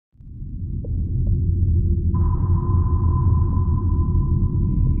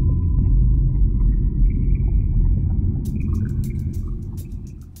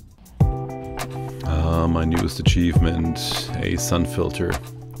my newest achievement, a sun filter,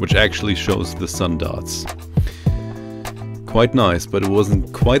 which actually shows the sun dots. Quite nice, but it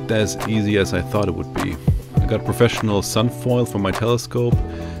wasn't quite as easy as I thought it would be. I got professional sun foil for my telescope,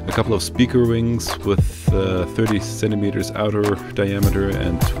 a couple of speaker rings with 30 centimeters outer diameter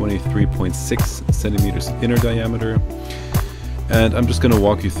and 23.6 centimeters inner diameter. And I'm just going to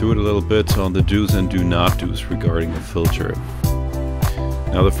walk you through it a little bit on the do's and do not do's regarding the filter.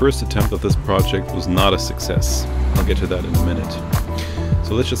 Now, the first attempt of this project was not a success. I'll get to that in a minute.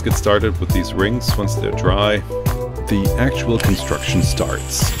 So let's just get started with these rings. Once they're dry, the actual construction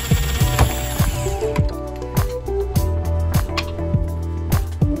starts.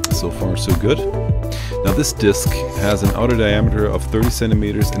 So far so good. Now this disc has an outer diameter of 30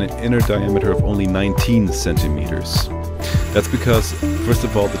 centimeters and an inner diameter of only 19 centimeters. That's because, first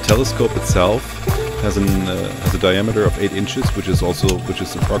of all, the telescope itself has a diameter of 8 inches, which is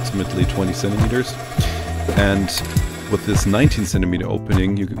approximately 20 centimeters. And with this 19 centimeter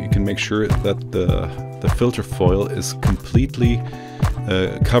opening, you can make sure that the filter foil is completely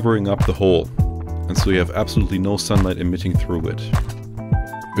covering up the hole. And so you have absolutely no sunlight emitting through it,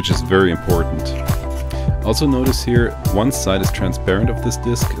 which is very important. Also notice here, one side is transparent of this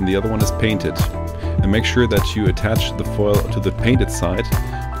disc and the other one is painted. And make sure that you attach the foil to the painted side,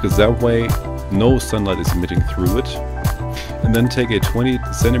 because that way no sunlight is emitting through it. And then take a 20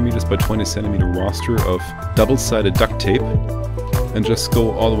 centimeters by 20 centimeter roster of double-sided duct tape and just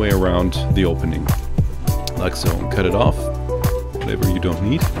go all the way around the opening, like so, and cut it off, whatever you don't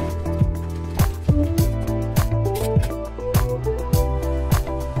need.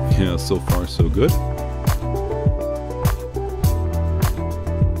 Yeah, so far so good.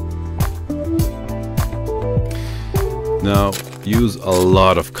 Now, use a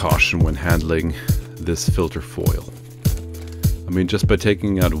lot of caution when handling this filter foil. I mean, just by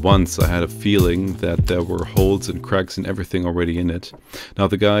taking it out once, I had a feeling that there were holes and cracks and everything already in it. Now,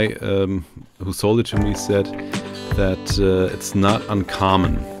 the guy who sold it to me said that it's not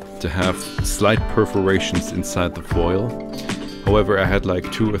uncommon to have slight perforations inside the foil. However, I had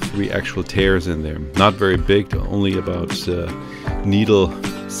like 2 or 3 actual tears in there. Not very big, only about needle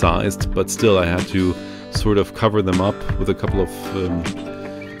sized, but still I had to sort of cover them up with a couple of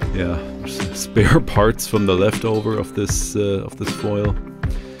spare parts from the leftover of this foil.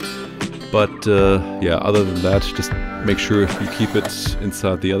 But yeah, other than that, just make sure you keep it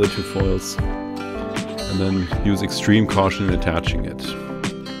inside the other 2 foils, and then use extreme caution in attaching it.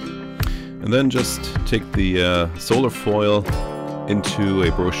 And then just take the solar foil into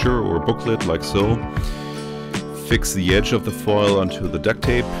a brochure or booklet like so. Fix the edge of the foil onto the duct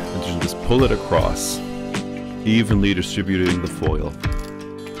tape and just pull it across, evenly distributing the foil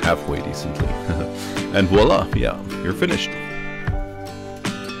halfway decently. And voila, yeah, you're finished.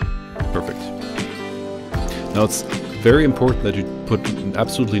 Perfect. Now it's very important that you put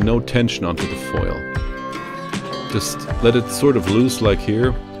absolutely no tension onto the foil. Just let it sort of loose like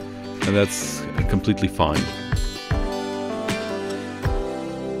here, and that's completely fine.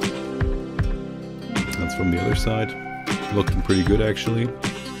 That's from the other side. Looking pretty good actually.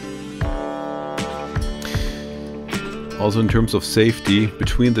 Also, in terms of safety,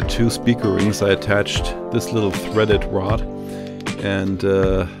 between the 2 speaker rings I attached this little threaded rod, and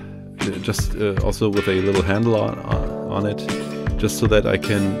just also with a little handle on it, just so that I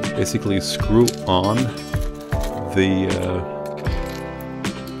can basically screw on the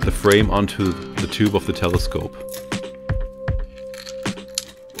frame onto the tube of the telescope.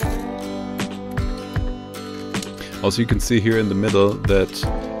 Also, you can see here in the middle that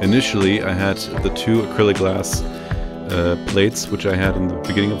initially I had the 2 acrylic glass plates, which I had in the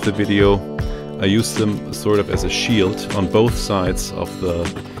beginning of the video. I used them sort of as a shield on both sides of the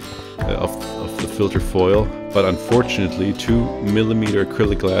filter foil, but unfortunately 2mm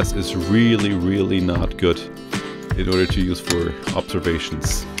acrylic glass is really not good in order to use for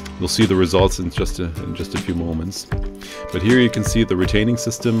observations. You'll see the results in just a few moments. But here you can see the retaining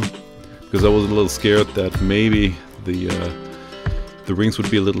system, because I was a little scared that maybe the rings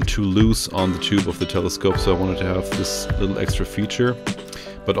would be a little too loose on the tube of the telescope, so I wanted to have this little extra feature.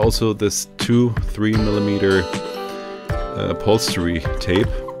 But also this 3mm upholstery tape,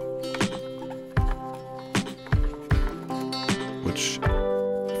 which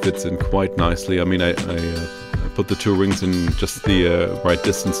fits in quite nicely. I mean, I put the 2 rings in just the right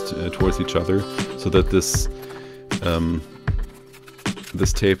distance towards each other, so that this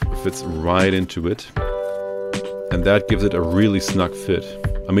tape fits right into it. And that gives it a really snug fit.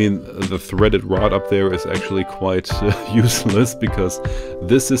 I mean, the threaded rod up there is actually quite useless, because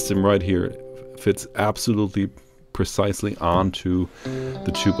this system right here fits absolutely precisely onto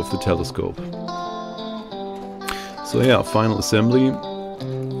the tube of the telescope. So yeah, final assembly.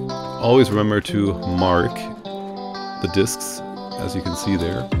 Always remember to mark the discs, as you can see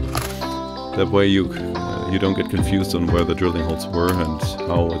there. That way you don't get confused on where the drilling holes were and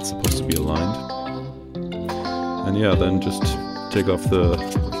how it's supposed to be aligned. And yeah, then just take off the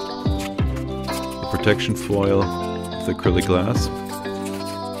protection foil with the acrylic glass.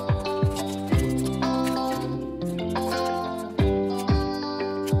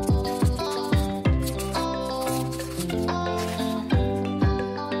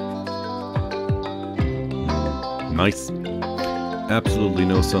 Nice. Absolutely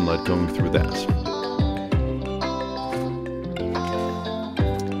no sunlight going through that.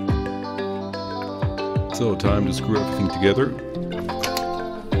 So time to screw everything together.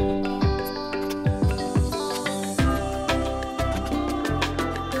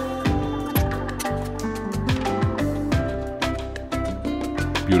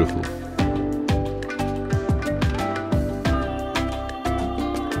 Beautiful.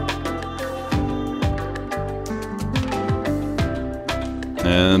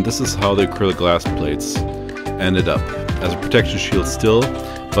 And this is how the acrylic glass plates ended up, as a protection shield still,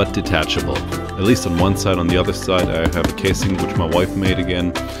 but detachable. At least on one side. On the other side I have a casing which my wife made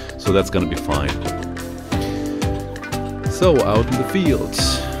again, so that's gonna be fine. So out in the field,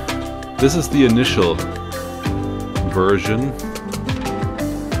 this is the initial version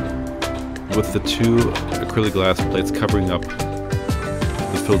with the two acrylic glass plates covering up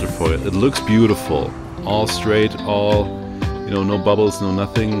the filter foil. It looks beautiful, all straight, all, you know, no bubbles, no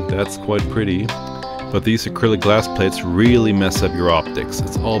nothing. That's quite pretty. But these acrylic glass plates really mess up your optics.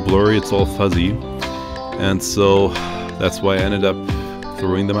 It's all blurry, it's all fuzzy, and so that's why I ended up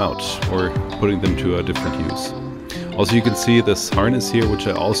throwing them out or putting them to a different use. Also, you can see this harness here, which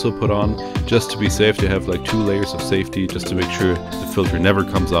I also put on just to be safe, to have like 2 layers of safety, just to make sure the filter never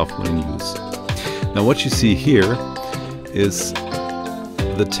comes off when in use. Now what you see here is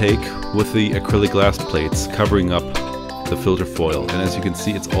the take with the acrylic glass plates covering up the filter foil, and as you can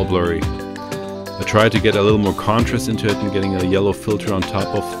see, it's all blurry. I tried to get a little more contrast into it and getting a yellow filter on top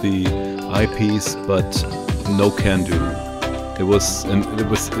of the eyepiece, but no can do. It was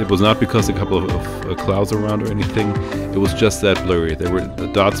not because a couple of clouds around or anything. It was just that blurry.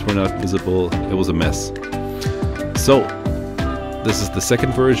 The dots were not visible. It was a mess. So this is the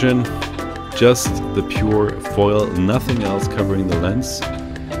second version, just the pure foil, nothing else covering the lens,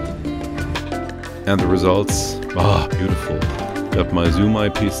 and the results, beautiful. Got my zoom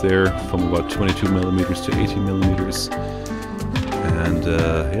eyepiece there from about 22mm to 18mm, and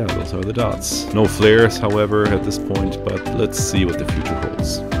yeah, those are the dots. No flares, however, at this point, but let's see what the future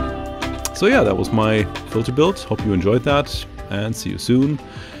holds. So yeah, that was my filter build. Hope you enjoyed that, and see you soon.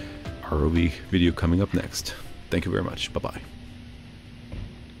 ROV video coming up next. Thank you very much. Bye bye.